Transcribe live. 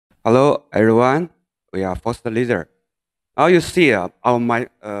Hello everyone, we are First Laser. Now you see our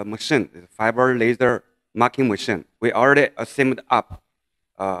machine is fiber laser marking machine. We already assembled up.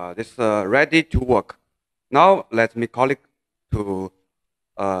 This ready to work. Now let me call it to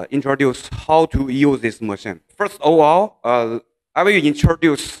introduce how to use this machine. First of all, I will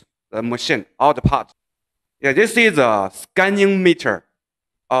introduce the machine, all the parts. Yeah, this is a scanning meter,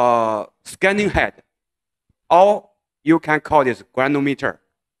 scanning head, or you can call this granulometer.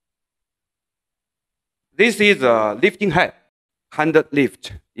 This is a lifting head, hand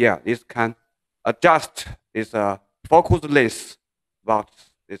lift. Yeah, this can adjust this focus length about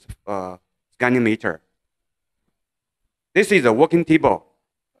this scanning meter. This is a working table.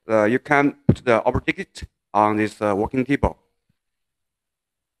 You can put the object on this working table.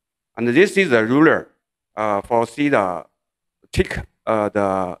 And this is a ruler for see the check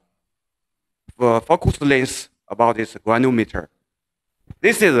the focus length about this granulometer.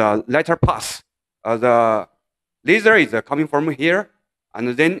 This is a letter pass. The laser is coming from here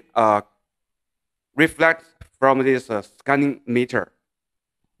and then reflects from this scanning meter.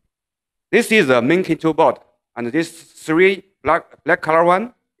 This is a main control board, and this three black color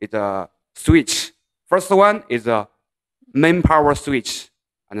one is a switch. First one is a main power switch,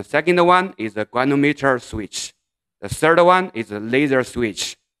 and the second one is a granulometer switch. The third one is a laser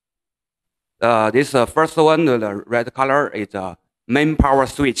switch. This first one, the red color, is a main power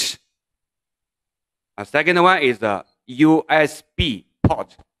switch. The second one is the USB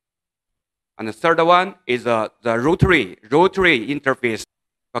port. And the third one is the rotary interface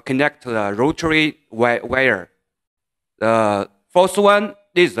to connect the rotary wire. The fourth one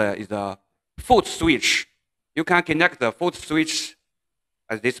is a foot switch. You can connect the foot switch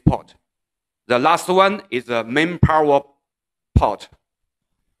at this port. The last one is the main power port.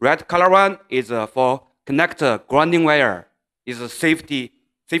 Red color one is for connect the grounding wire. Is a safety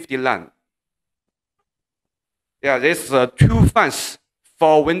line. Yeah, there's two fans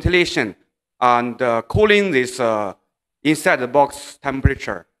for ventilation and cooling this inside the box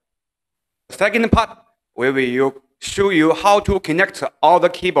temperature. The second part, we will show you how to connect all the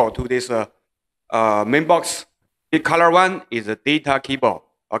cable to this main box. The color one is a data cable,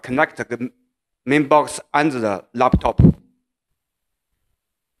 or connect the main box and the laptop.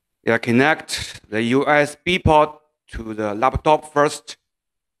 Yeah, connect the USB port to the laptop first,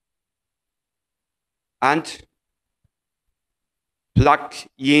 and plug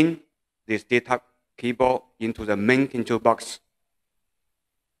in this data cable into the main control box.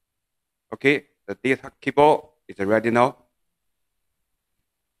 Okay, the data cable is ready now.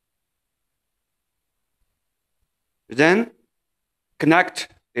 Then connect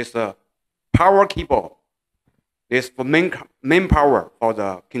this power cable. This for main power for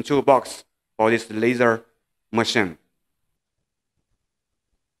the control box for this laser machine.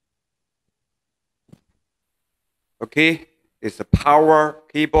 Okay. It's a power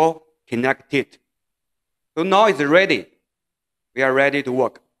cable connected. So now it's ready. We are ready to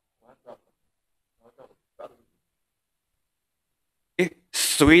work. Okay.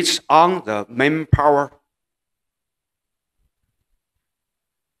 Switch on the main power.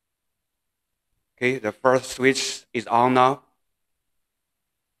 Okay, the first switch is on now.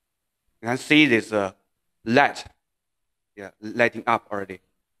 You can see this light, lighting up already.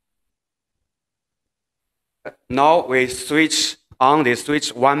 Now we switch on the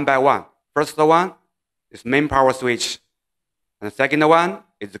switch one by one. First one is main power switch. And the second one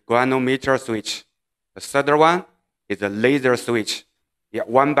is the granulometer switch. The third one is the laser switch. Yeah,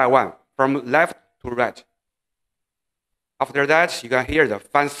 one by one, from left to right. After that, you can hear the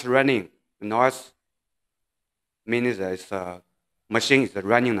fans running. The noise means that machine is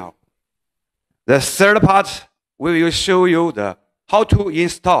running now. The third part, we will show you how to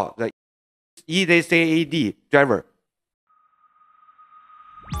install the EZCAD driver.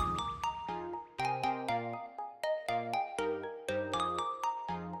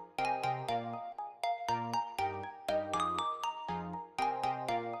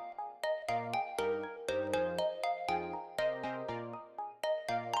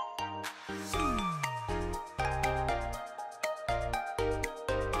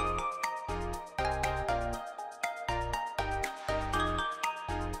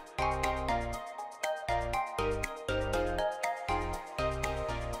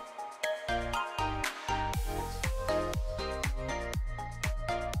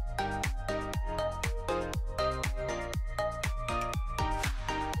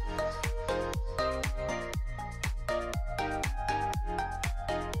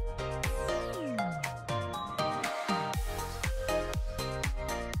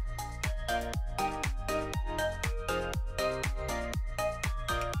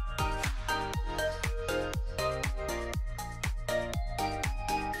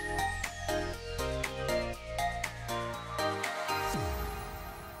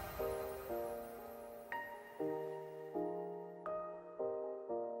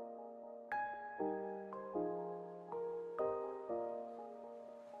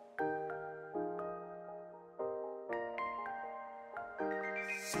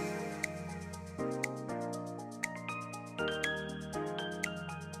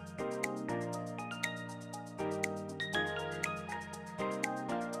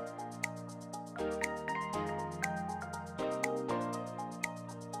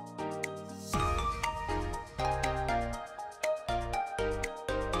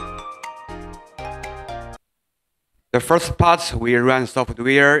 The first part, we run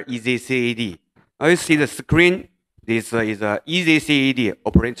software EasyCAD. Now you see the screen. This is a EasyCAD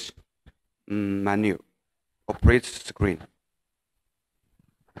operate menu, operate screen.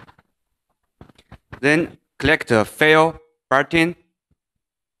 Then click the File button.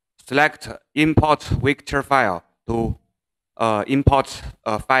 Select Import Vector File to import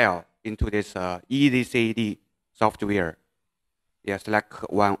a file into this EasyCAD software. Yeah, select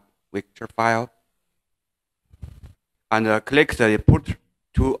one vector file. And click the Put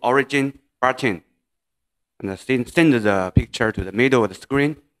to Origin button. And send the picture to the middle of the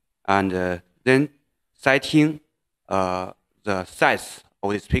screen. And then setting the size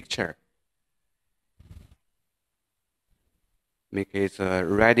of this picture. Make it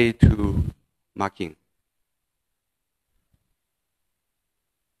ready to marking.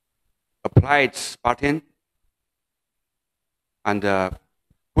 Apply its button. And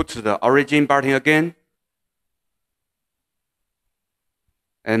put the origin button again.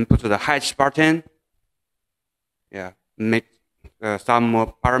 And put the hatch button. Yeah, make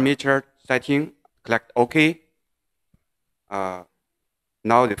some parameter setting. Click OK. Now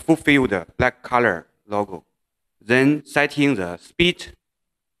they fulfill the black color logo. Then setting the speed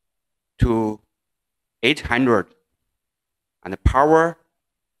to 800 and the power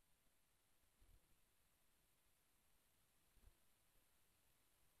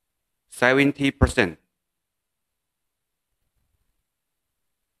 70%.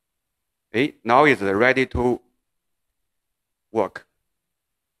 Okay, now it's ready to work.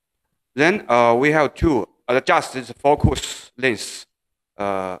 Then we have to adjust this focus length.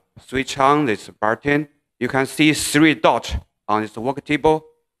 Switch on this button. You can see 3 dots on this work table.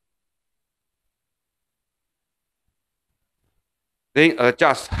 Then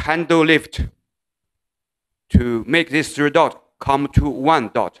adjust handle lift to make this 3 dots come to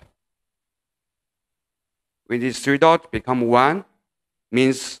 1 dot. When these 3 dots become 1,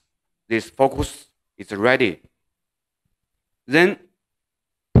 means this focus is ready. Then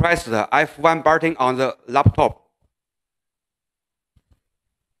press the F1 button on the laptop.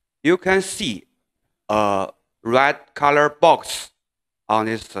 You can see a red color box on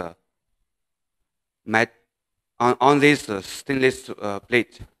this on this stainless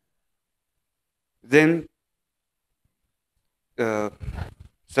plate. Then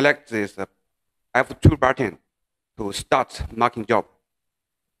select this F2 button to start marking job.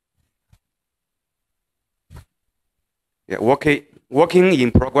 Yeah, working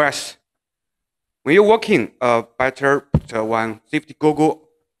in progress. When you're working, better put one safety goggle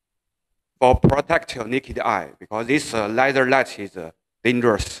for protect your naked eye, because this laser light is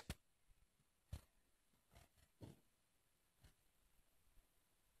dangerous.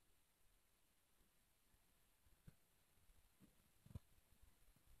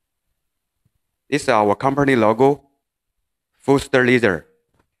 This is our company logo, Fuster Laser.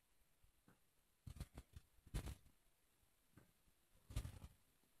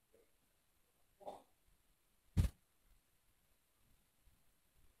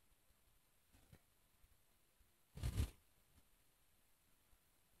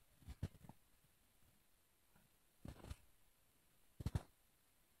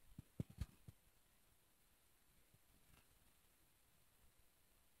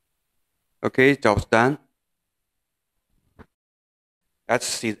 Okay, job's done. Let's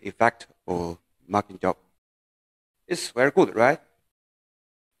see the effect of marking job. It's very good, right?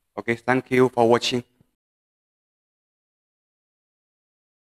 Okay, thank you for watching.